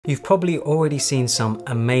You've probably already seen some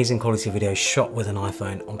amazing quality videos shot with an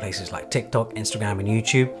iPhone on places like TikTok, Instagram and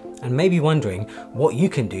YouTube, and maybe wondering what you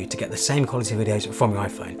can do to get the same quality videos from your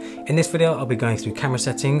iPhone. In this video, I'll be going through camera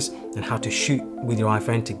settings and how to shoot with your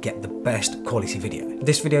iPhone to get the best quality video.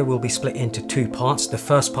 This video will be split into two parts. The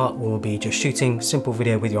first part will be just shooting simple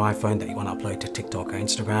video with your iPhone that you want to upload to TikTok or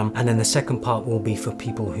Instagram. And then the second part will be for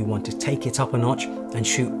people who want to take it up a notch and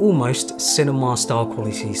shoot almost cinema style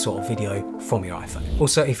quality sort of video from your iPhone.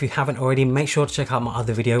 Also, if you haven't already, make sure to check out my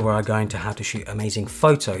other video where I go into how to shoot amazing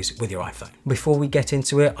photos with your iPhone. Before we get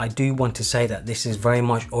into it, I do want to say that this is very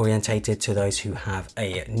much orientated to those who have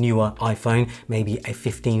a newer iPhone, maybe a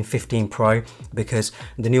 15 Pro, because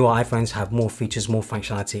the newer iPhones have more features, more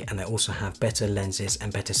functionality, and they also have better lenses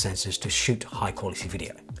and better sensors to shoot high quality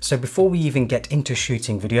video. So before we even get into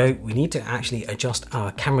shooting video, we need to actually adjust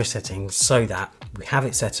our camera settings so that we have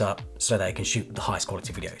it set up so that it can shoot the highest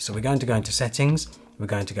quality video. So we're going to go into settings, we're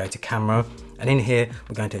going to go to camera, and in here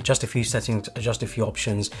we're going to adjust a few settings, adjust a few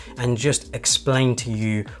options, and just explain to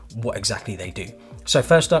you what exactly they do. So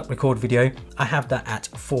first up, record video. I have that at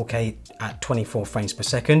 4K at 24 frames per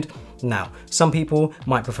second. Now, some people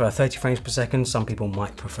might prefer 30 frames per second, some people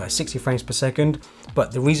might prefer 60 frames per second,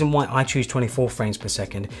 but the reason why I choose 24 frames per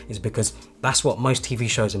second is because that's what most TV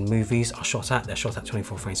shows and movies are shot at. They're shot at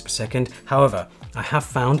 24 frames per second. However, I have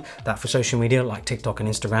found that for social media like TikTok and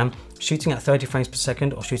Instagram, shooting at 30 frames per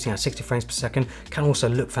second or shooting at 60 frames per second can also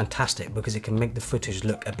look fantastic because it can make the footage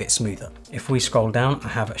look a bit smoother. If we scroll down, I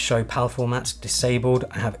have show PAL formats disabled,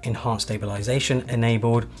 I have enhanced stabilization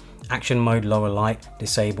enabled, action mode lower light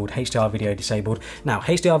disabled, HDR video disabled. Now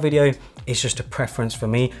HDR video is just a preference for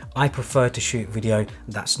me. I prefer to shoot video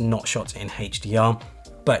that's not shot in HDR,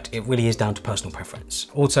 but it really is down to personal preference.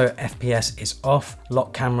 Also, FPS is off,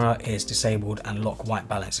 lock camera is disabled, and lock white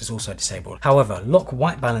balance is also disabled. However, lock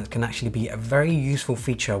white balance can actually be a very useful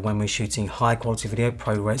feature when we're shooting high quality video,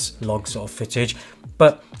 ProRes, log sort of footage,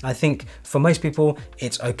 but I think for most people,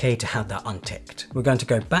 it's okay to have that unticked. We're going to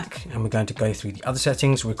go back and we're going to go through the other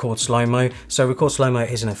settings, record slow-mo. So record slow-mo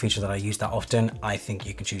isn't a feature that I use that often. I think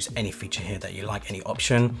you can choose any feature here that you like, any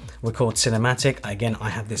option. Record cinematic, again, I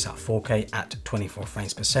have this at 4K at 24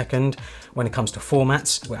 frames per second. When it comes to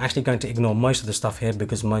formats, we're actually going to ignore most of the stuff here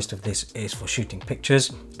because most of this is for shooting pictures,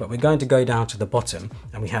 but we're going to go down to the bottom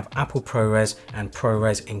and we have Apple ProRes and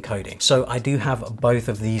ProRes encoding. So I do have both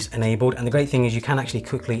of these enabled, and the great thing is you can actually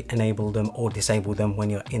quickly enable them or disable them when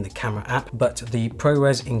you're in the camera app, but the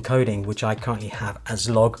ProRes encoding, which I currently have as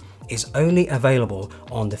log, is only available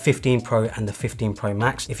on the 15 Pro and the 15 Pro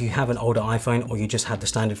Max. If you have an older iPhone or you just have the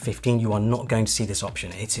standard 15, you are not going to see this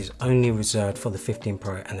option. It is only reserved for the 15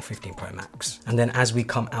 Pro and the 15 Pro Max. And then as we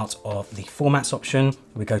come out of the formats option,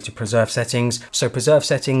 we go to preserve settings. So preserve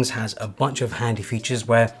settings has a bunch of handy features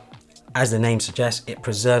where, as the name suggests, it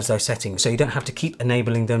preserves those settings. So you don't have to keep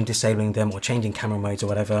enabling them, disabling them, or changing camera modes or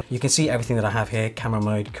whatever. You can see everything that I have here: camera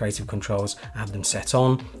mode, creative controls, I have them set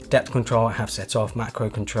on. Depth control, I have set off. Macro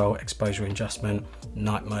control, exposure adjustment,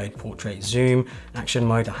 night mode, portrait zoom. Action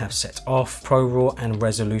mode, I have set off. Pro RAW and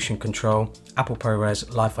resolution control. Apple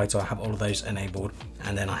ProRes, live photo, I have all of those enabled.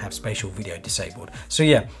 And then I have spatial video disabled. So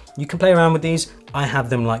yeah, you can play around with these. I have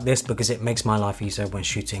them like this because it makes my life easier when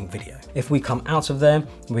shooting video. If we come out of there,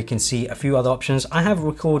 we can see a few other options. I have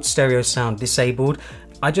record stereo sound disabled.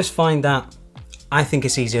 I just find that I think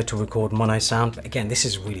it's easier to record mono sound, but again, this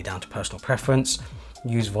is really down to personal preference.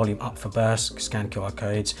 Use volume up for burst, scan QR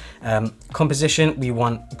codes. Composition, we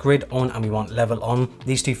want grid on and we want level on.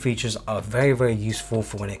 These two features are very, very useful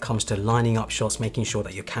for when it comes to lining up shots, making sure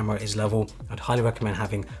that your camera is level. I'd highly recommend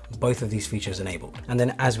having both of these features enabled. And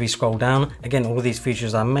then as we scroll down, again, all of these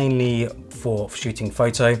features are mainly for shooting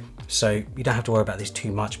photo, so you don't have to worry about this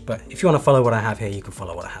too much, but if you want to follow what I have here, you can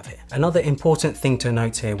follow what I have here. Another important thing to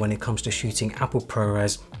note here when it comes to shooting Apple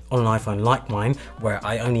ProRes on an iPhone like mine, where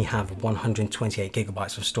I only have 128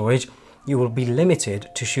 gigabytes of storage, you will be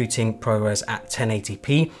limited to shooting ProRes at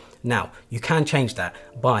 1080p. Now, you can change that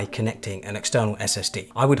by connecting an external SSD.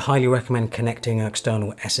 I would highly recommend connecting an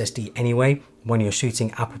external SSD anyway when you're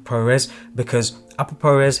shooting Apple ProRes, because Apple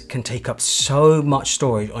ProRes can take up so much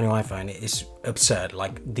storage on your iPhone. It is absurd.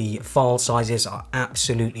 Like, the file sizes are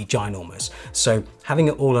absolutely ginormous. So having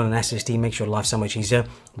it all on an SSD makes your life so much easier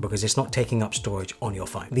because it's not taking up storage on your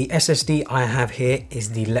phone. The SSD I have here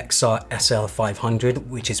is the Lexar SL500,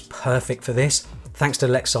 which is perfect for this. Thanks to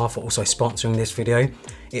Lexar for also sponsoring this video.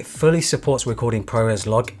 It fully supports recording ProRes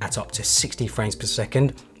log at up to 60 frames per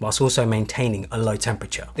second, whilst also maintaining a low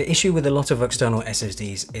temperature. The issue with a lot of external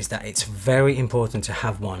SSDs is that it's very important to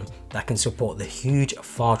have one that can support the huge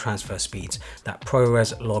file transfer speeds that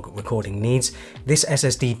ProRes log recording needs. This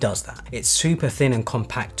SSD does that. It's super thin and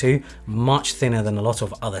compact too, much thinner than a lot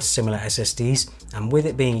of other similar SSDs, and with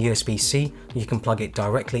it being USB-C, you can plug it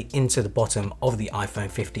directly into the bottom of the iPhone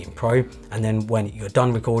 15 Pro, and then when you're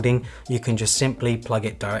done recording, you can just simply plug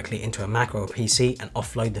it directly into a Mac or a PC and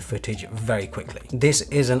offload the footage very quickly. This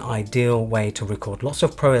is an ideal way to record lots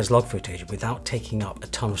of ProRes log footage without taking up a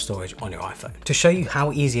ton of storage on your iPhone. To show you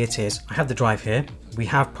how easy it is, I have the drive here. We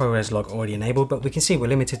have ProRes log already enabled, but we can see we're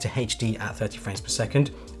limited to HD at 30 frames per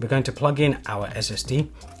second. We're going to plug in our SSD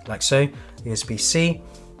like so, USB-C,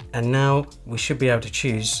 and now we should be able to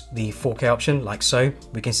choose the 4K option like so.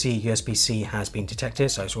 We can see USB-C has been detected,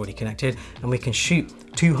 so it's already connected, and we can shoot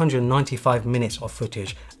 295 minutes of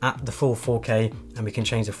footage at the full 4K, and we can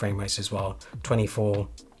change the frame rates as well, 24,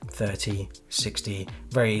 30, 60,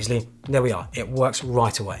 very easily. There we are, it works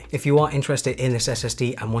right away. If you are interested in this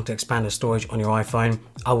SSD and want to expand the storage on your iPhone,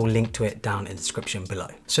 I will link to it down in the description below.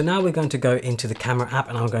 So now we're going to go into the camera app,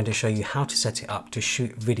 and I'm going to show you how to set it up to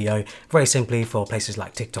shoot video very simply for places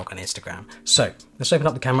like TikTok and Instagram. So let's open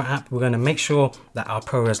up the camera app. We're going to make sure that our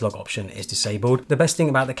ProRes log option is disabled. The best thing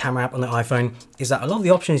about the camera app on the iPhone is that a lot of the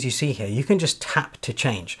options you see here, you can just tap to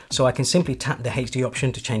change. So I can simply tap the HD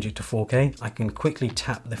option to change it to 4K. I can quickly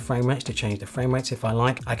tap the frame rates to change the frame rates if I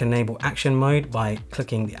like. I can enable action mode by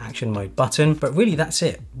clicking the action mode button, but really that's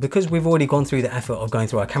it. Because we've already gone through the effort of going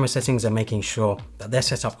through our camera settings and making sure that they're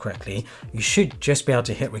set up correctly, you should just be able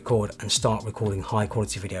to hit record and start recording high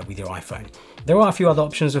quality video with your iPhone. There are a few other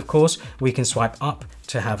options, of course. We can swipe up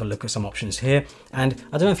to have a look at some options here. And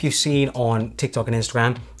I don't know if you've seen on TikTok and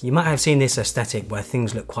Instagram, you might have seen this aesthetic where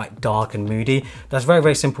things look quite dark and moody. That's very,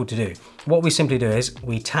 very simple to do. What we simply do is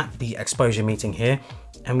we tap the exposure meter here,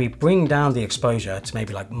 and we bring down the exposure to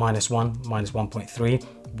maybe like -1, -1.3,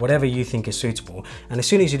 whatever you think is suitable. And as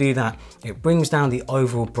soon as you do that, it brings down the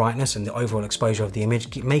overall brightness and the overall exposure of the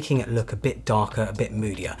image, making it look a bit darker, a bit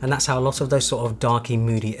moodier. And that's how a lot of those sort of darky,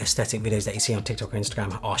 moody aesthetic videos that you see on TikTok or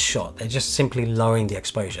Instagram are shot. They're just simply lowering the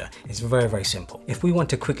exposure. It's very, very simple. If we want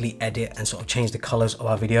to quickly edit and sort of change the colors of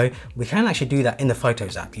our video, we can actually do that in the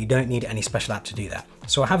Photos app. You don't need any special app to do that.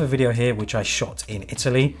 So I have a video here which I shot in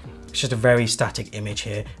Italy. It's just a very static image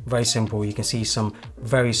here, very simple. You can see some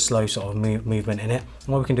very slow sort of movement in it. And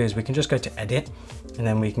what we can do is we can just go to edit, and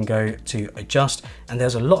then we can go to adjust, and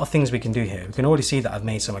there's a lot of things we can do here. We can already see that I've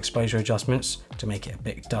made some exposure adjustments to make it a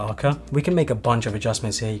bit darker. We can make a bunch of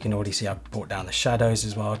adjustments here. You can already see I've brought down the shadows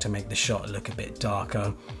as well to make the shot look a bit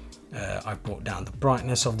darker. I've brought down the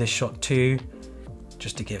brightness of this shot too,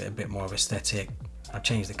 just to give it a bit more of aesthetic. I've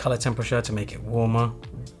changed the color temperature to make it warmer.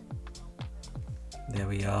 There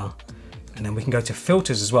we are. And then we can go to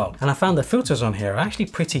filters as well. And I found the filters on here are actually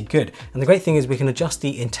pretty good. And the great thing is we can adjust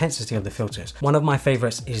the intensity of the filters. One of my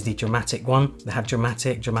favorites is the dramatic one. They have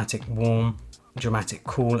dramatic, dramatic warm, dramatic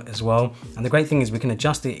cool as well. And the great thing is we can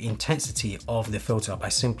adjust the intensity of the filter by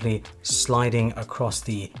simply sliding across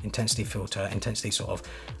the intensity filter, intensity sort of,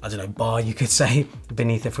 I don't know, bar you could say,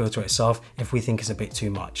 beneath the filter itself if we think it's a bit too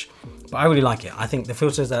much. But I really like it. I think the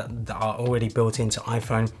filters that are already built into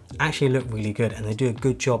iPhone actually look really good, and they do a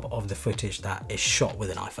good job of the footage that is shot with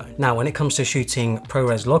an iPhone. Now, when it comes to shooting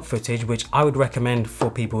ProRes log footage, which I would recommend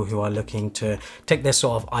for people who are looking to take their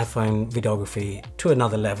sort of iPhone videography to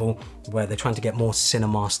another level, where they're trying to get more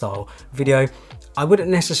cinema style video, I wouldn't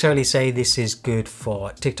necessarily say this is good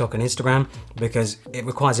for TikTok and Instagram because it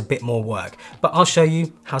requires a bit more work, but I'll show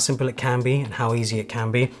you how simple it can be and how easy it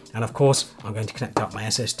can be. And of course, I'm going to connect up my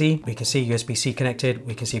SSD. We can see USB-C connected.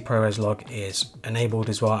 We can see ProRes log is enabled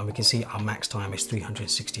as well. And we can see our max time is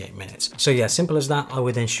 368 minutes. So yeah, simple as that. I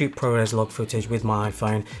would then shoot ProRes log footage with my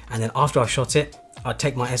iPhone. And then after I've shot it, I'd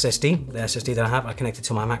take my SSD, the SSD that I have, I connect it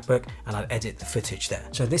to my MacBook, and I'd edit the footage there.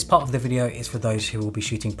 So this part of the video is for those who will be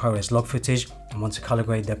shooting ProRes log footage and want to color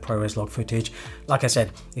grade their ProRes log footage. Like I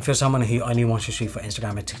said, if you're someone who only wants to shoot for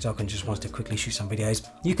Instagram and TikTok and just wants to quickly shoot some videos,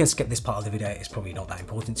 you can skip this part of the video. It's probably not that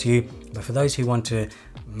important to you. But for those who want to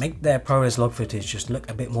make their ProRes log footage just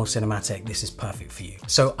look a bit more cinematic, this is perfect for you.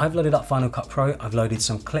 So I've loaded up Final Cut Pro. I've loaded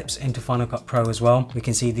some clips into Final Cut Pro as well. We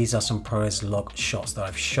can see these are some ProRes log shots that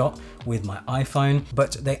I've shot with my iPhone,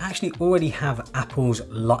 but they actually already have Apple's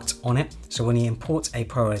LUT on it. So when you import a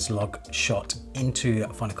ProRes log shot into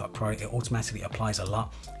Final Cut Pro, it automatically applies a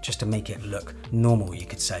LUT just to make it look normal, you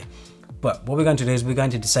could say. But what we're going to do is we're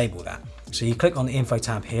going to disable that. So you click on the info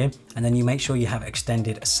tab here, and then you make sure you have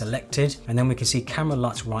extended selected, and then we can see camera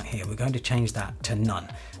LUTs right here. We're going to change that to none.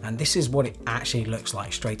 And this is what it actually looks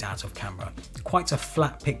like straight out of camera. Quite a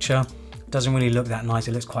flat picture, doesn't really look that nice.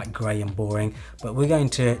 It looks quite gray and boring, but we're going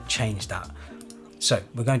to change that. So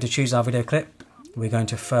we're going to choose our video clip. We're going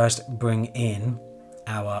to first bring in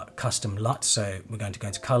our custom LUT. So we're going to go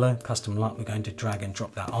into color, custom LUT. We're going to drag and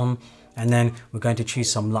drop that on. And then we're going to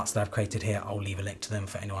choose some LUTs that I've created here. I'll leave a link to them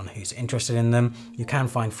for anyone who's interested in them. You can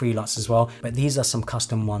find free LUTs as well, but these are some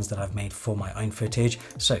custom ones that I've made for my own footage.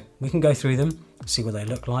 So we can go through them, see what they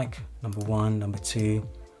look like. Number 1, number 2,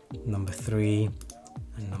 number 3,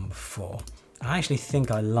 and number 4. I actually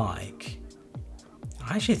think I like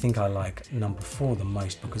number 4 the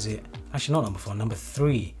most because number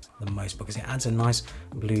 3 the most because it adds a nice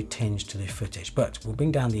blue tinge to the footage. But we'll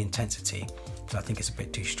bring down the intensity because I think it's a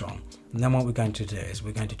bit too strong. And then what we're going to do is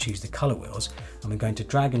we're going to choose the color wheels, and we're going to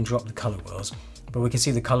drag and drop the color wheels. But we can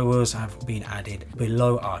see the color wheels have been added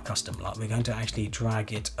below our custom LUT. We're going to actually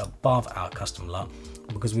drag it above our custom LUT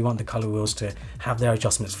because we want the color wheels to have their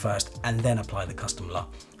adjustments first and then apply the custom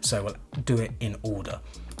LUT. So we'll do it in order.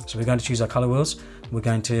 So we're going to choose our color wheels. We're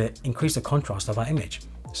going to increase the contrast of our image.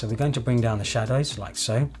 So we're going to bring down the shadows like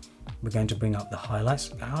so. We're going to bring up the highlights.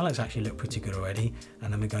 The highlights actually look pretty good already.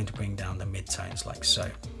 And then we're going to bring down the midtones like so.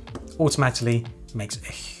 Automatically makes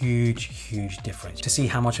a huge difference. To see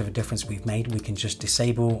how much of a difference we've made, we can just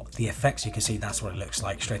disable the effects. You can see that's what it looks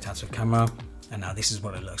like straight out of camera. And now this is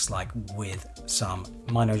what it looks like with some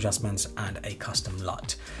minor adjustments and a custom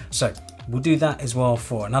LUT. So we'll do that as well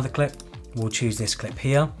for another clip. We'll choose this clip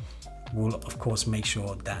here. We'll of course make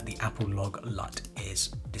sure that the Apple log LUT is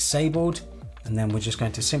disabled. And then we're just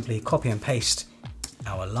going to simply copy and paste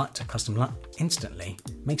our LUT, custom LUT, instantly.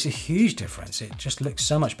 Makes a huge difference. It just looks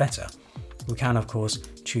so much better. We can of course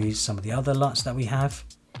choose some of the other LUTs that we have.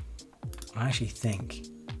 I actually think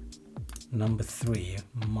number 3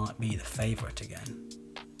 might be the favorite again.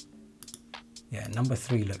 Yeah, number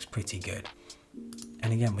 3 looks pretty good.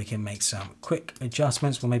 And again, we can make some quick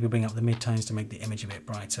adjustments. We'll maybe bring up the midtones to make the image a bit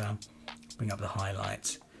brighter, bring up the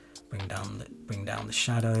highlights, bring down the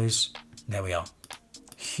shadows. There we are.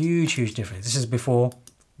 Huge difference. This is before,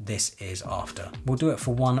 this is after. We'll do it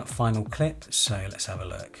for one final clip. So let's have a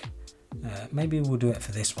look. Maybe we'll do it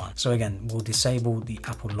for this one. So again, we'll disable the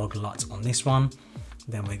Apple log LUT on this one.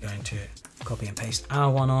 Then we're going to copy and paste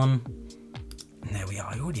our one on. And there we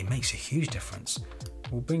are. It already makes a huge difference.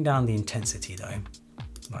 We'll bring down the intensity though,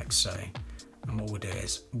 like so. And what we'll do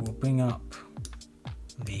is we'll bring up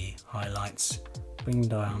the highlights, bring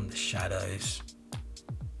down the shadows.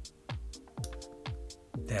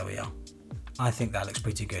 There we are. I think that looks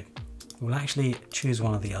pretty good. We'll actually choose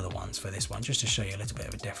one of the other ones for this one, just to show you a little bit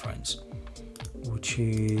of a difference. We'll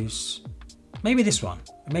choose maybe this one.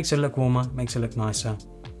 It makes it look warmer, makes it look nicer.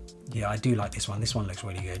 Yeah, I do like this one. This one looks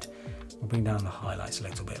really good. We'll bring down the highlights a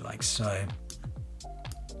little bit like so.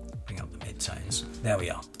 Bring up the midtones. There we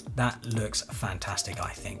are. That looks fantastic,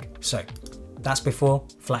 I think. So that's before,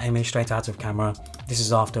 flat image straight out of camera. This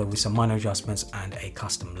is after with some minor adjustments and a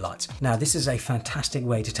custom LUT. Now this is a fantastic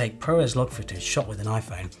way to take ProRes log footage shot with an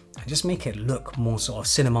iPhone and just make it look more sort of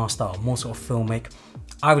cinema style, more sort of filmic.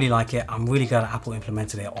 I really like it. I'm really glad Apple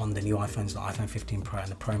implemented it on the new iPhones, the iPhone 15 Pro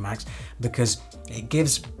and the Pro Max, because it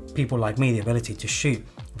gives people like me the ability to shoot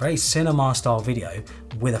very cinema style video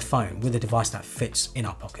with a phone, with a device that fits in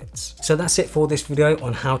our pockets. So that's it for this video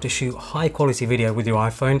on how to shoot high quality video with your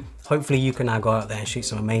iPhone. Hopefully you can now go out there and shoot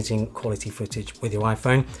some amazing quality footage with your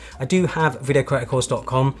iPhone. I do have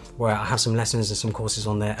videocreatorcourse.com where I have some lessons and some courses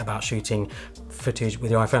on there about shooting footage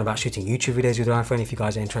with your iPhone, about shooting YouTube videos with your iPhone if you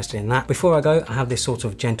guys are interested in that. Before I go, I have this sort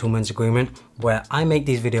of gentleman's agreement where I make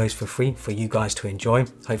these videos for free for you guys to enjoy.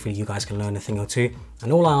 Hopefully you guys can learn a thing or two.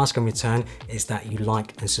 And all I ask in return is that you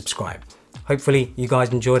like and subscribe. Hopefully you guys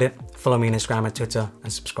enjoyed it. Follow me on Instagram and Twitter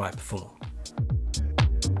and subscribe for more.